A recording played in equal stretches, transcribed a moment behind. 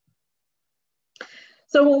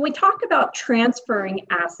So when we talk about transferring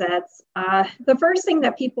assets, the first thing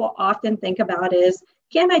that people often think about is,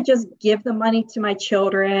 can I just give the money to my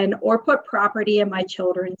children or put property in my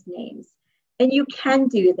children's names? And you can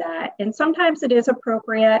do that. And sometimes it is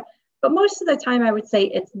appropriate, but most of the time I would say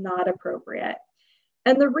it's not appropriate.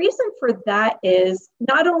 And the reason for that is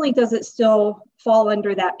not only does it still fall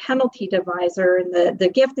under that penalty divisor and the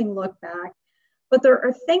gifting look back, but there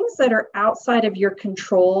are things that are outside of your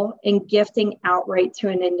control in gifting outright to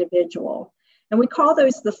an individual. And we call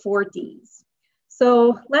those the 4Ds.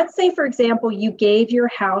 So let's say, for example, you gave your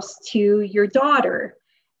house to your daughter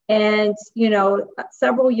and,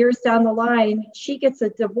 several years down the line, she gets a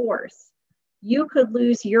divorce. You could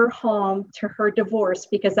lose your home to her divorce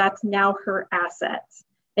because that's now her assets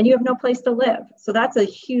and you have no place to live. So that's a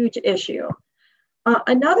huge issue.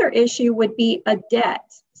 Another issue would be a debt.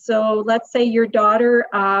 So let's say your daughter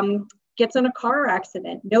gets in a car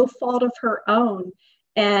accident, no fault of her own,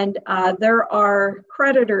 and there are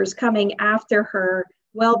creditors coming after her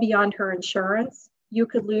well beyond her insurance. You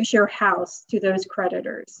could lose your house to those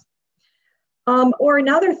creditors. Or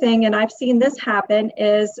another thing, and I've seen this happen,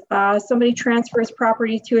 is somebody transfers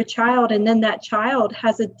property to a child and then that child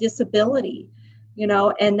has a disability,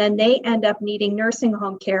 and then they end up needing nursing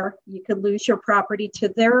home care. You could lose your property to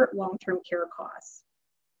their long-term care costs.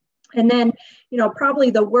 And then,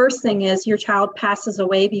 probably the worst thing is your child passes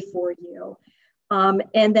away before you.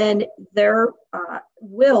 And then their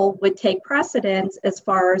will would take precedence as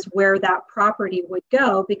far as where that property would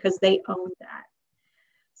go because they own that.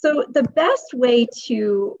 So the best way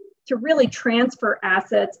to really transfer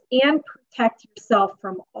assets and protect yourself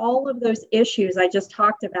from all of those issues I just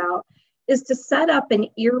talked about is to set up an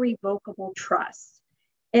irrevocable trust.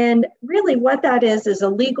 And really what that is a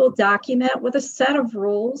legal document with a set of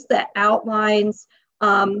rules that outlines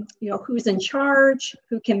who's in charge,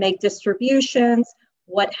 who can make distributions,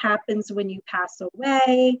 what happens when you pass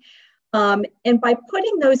away. And by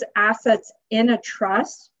putting those assets in a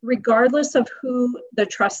trust, regardless of who the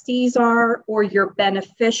trustees are or your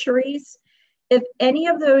beneficiaries, if any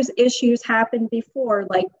of those issues happened before,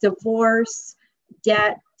 like divorce,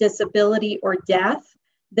 debt, disability, or death,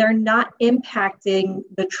 they're not impacting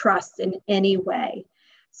the trust in any way.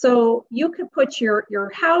 So you could put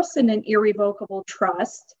your house in an irrevocable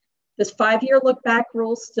trust. This 5-year look back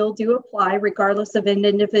rules still do apply regardless of an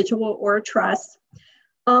individual or a trust.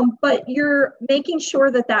 But you're making sure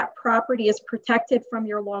that that property is protected from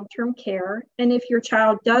your long-term care. And if your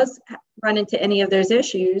child does run into any of those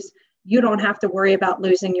issues, you don't have to worry about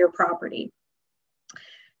losing your property.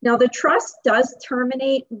 Now, the trust does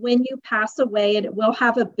terminate when you pass away, and it will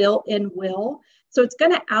have a built-in will. So it's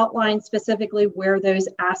going to outline specifically where those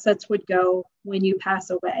assets would go when you pass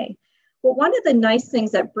away. But one of the nice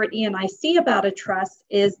things that Brittany and I see about a trust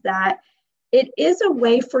is that it is a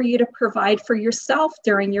way for you to provide for yourself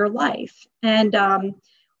during your life. And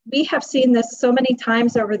we have seen this so many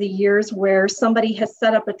times over the years where somebody has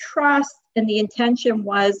set up a trust and the intention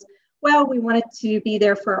was, well, we want it to be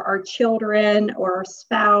there for our children or our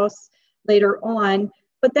spouse later on,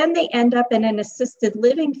 but then they end up in an assisted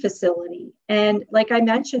living facility. And like I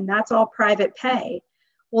mentioned, that's all private pay.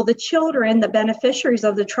 Well, the children, the beneficiaries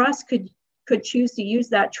of the trust could choose to use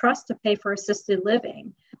that trust to pay for assisted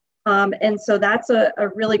living. And so that's a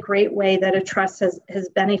really great way that a trust has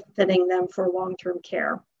benefiting them for long-term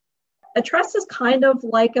care. A trust is kind of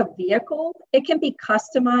like a vehicle. It can be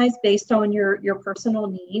customized based on your personal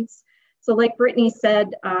needs. So like Brittany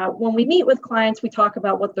said, when we meet with clients, we talk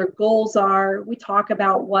about what their goals are. We talk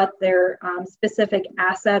about what their specific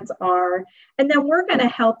assets are. And then we're going to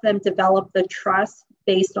help them develop the trust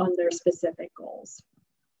based on their specific goals.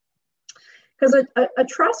 Because a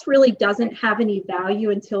trust really doesn't have any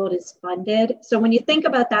value until it is funded. So when you think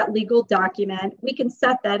about that legal document, we can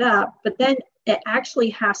set that up, but then it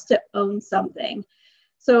actually has to own something.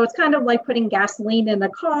 So it's kind of like putting gasoline in a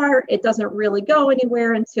car. It doesn't really go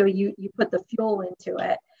anywhere until you put the fuel into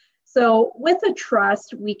it. So with a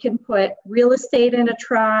trust, we can put real estate in a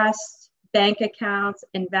trust, bank accounts,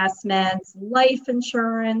 investments, life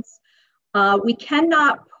insurance. We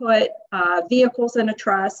cannot put vehicles in a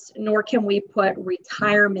trust, nor can we put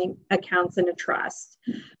retirement accounts in a trust.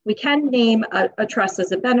 We can name a trust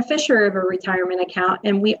as a beneficiary of a retirement account,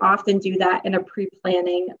 and we often do that in a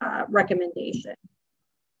pre-planning recommendation.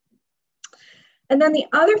 And then the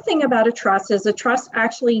other thing about a trust is a trust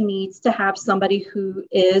actually needs to have somebody who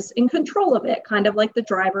is in control of it, kind of like the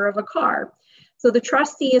driver of a car. So the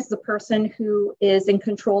trustee is the person who is in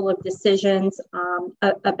control of decisions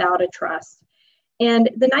about a trust. And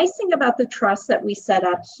the nice thing about the trust that we set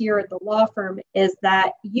up here at the law firm is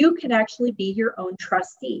that you can actually be your own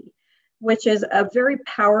trustee. which is a very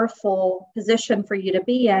powerful position for you to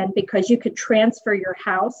be in because you could transfer your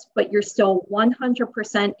house, but you're still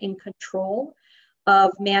 100% in control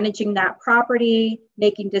of managing that property,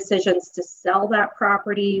 making decisions to sell that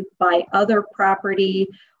property, buy other property,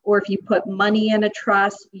 or if you put money in a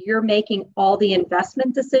trust, you're making all the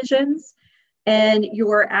investment decisions, and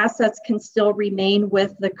your assets can still remain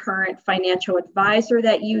with the current financial advisor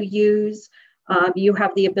that you use. You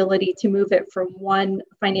have the ability to move it from one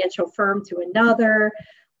financial firm to another.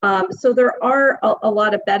 So there are a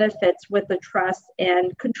lot of benefits with the trust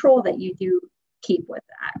and control that you do keep with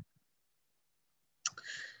that.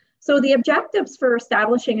 So the objectives for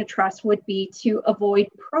establishing a trust would be to avoid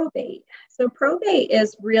probate. So probate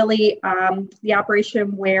is really the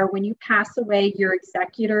operation where when you pass away, your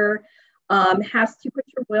executor has to put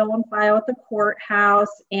your will on file at the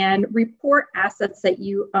courthouse and report assets that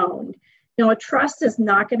you owned. Now, a trust is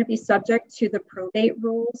not going to be subject to the probate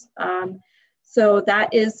rules. So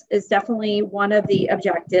that is definitely one of the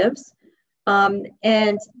objectives.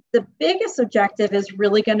 And the biggest objective is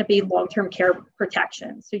really going to be long-term care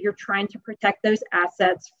protection. So you're trying to protect those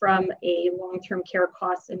assets from a long-term care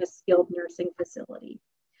cost in a skilled nursing facility.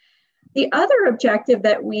 The other objective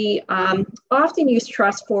that we often use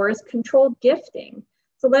trust for is controlled gifting.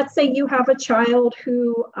 So let's say you have a child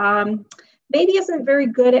who maybe isn't very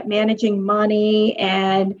good at managing money,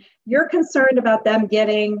 and you're concerned about them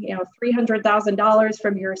getting, $300,000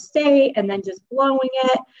 from your estate and then just blowing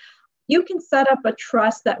it. You can set up a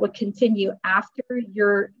trust that would continue after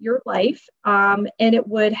your life, and it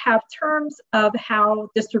would have terms of how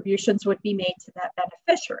distributions would be made to that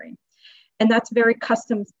beneficiary. And that's very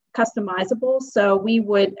customizable. So we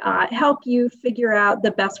would help you figure out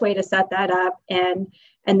the best way to set that up, and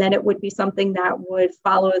then it would be something that would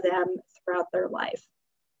follow them throughout their life.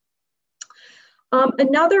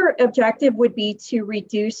 Another objective would be to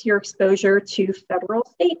reduce your exposure to federal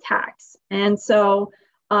state tax. And so,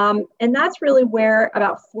 and that's really where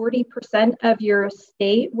about 40% of your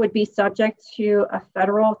estate would be subject to a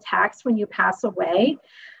federal tax when you pass away.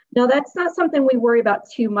 Now, that's not something we worry about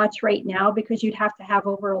too much right now because you'd have to have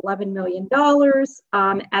over $11 million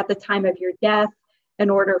at the time of your death in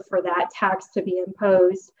order for that tax to be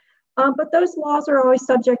imposed. But those laws are always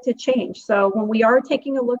subject to change. So when we are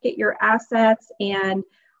taking a look at your assets and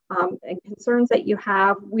concerns that you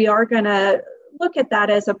have, we are going to look at that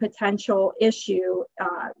as a potential issue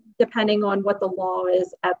depending on what the law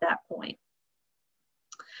is at that point.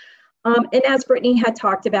 And as Brittany had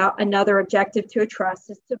talked about, another objective to a trust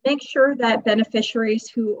is to make sure that beneficiaries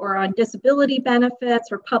who are on disability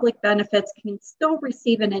benefits or public benefits can still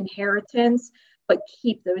receive an inheritance, but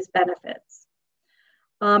keep those benefits.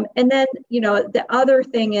 And then, the other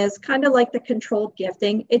thing is kind of like the controlled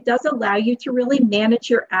gifting. It does allow you to really manage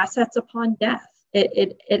your assets upon death.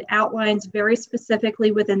 It outlines very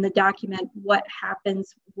specifically within the document what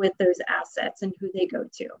happens with those assets and who they go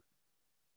to.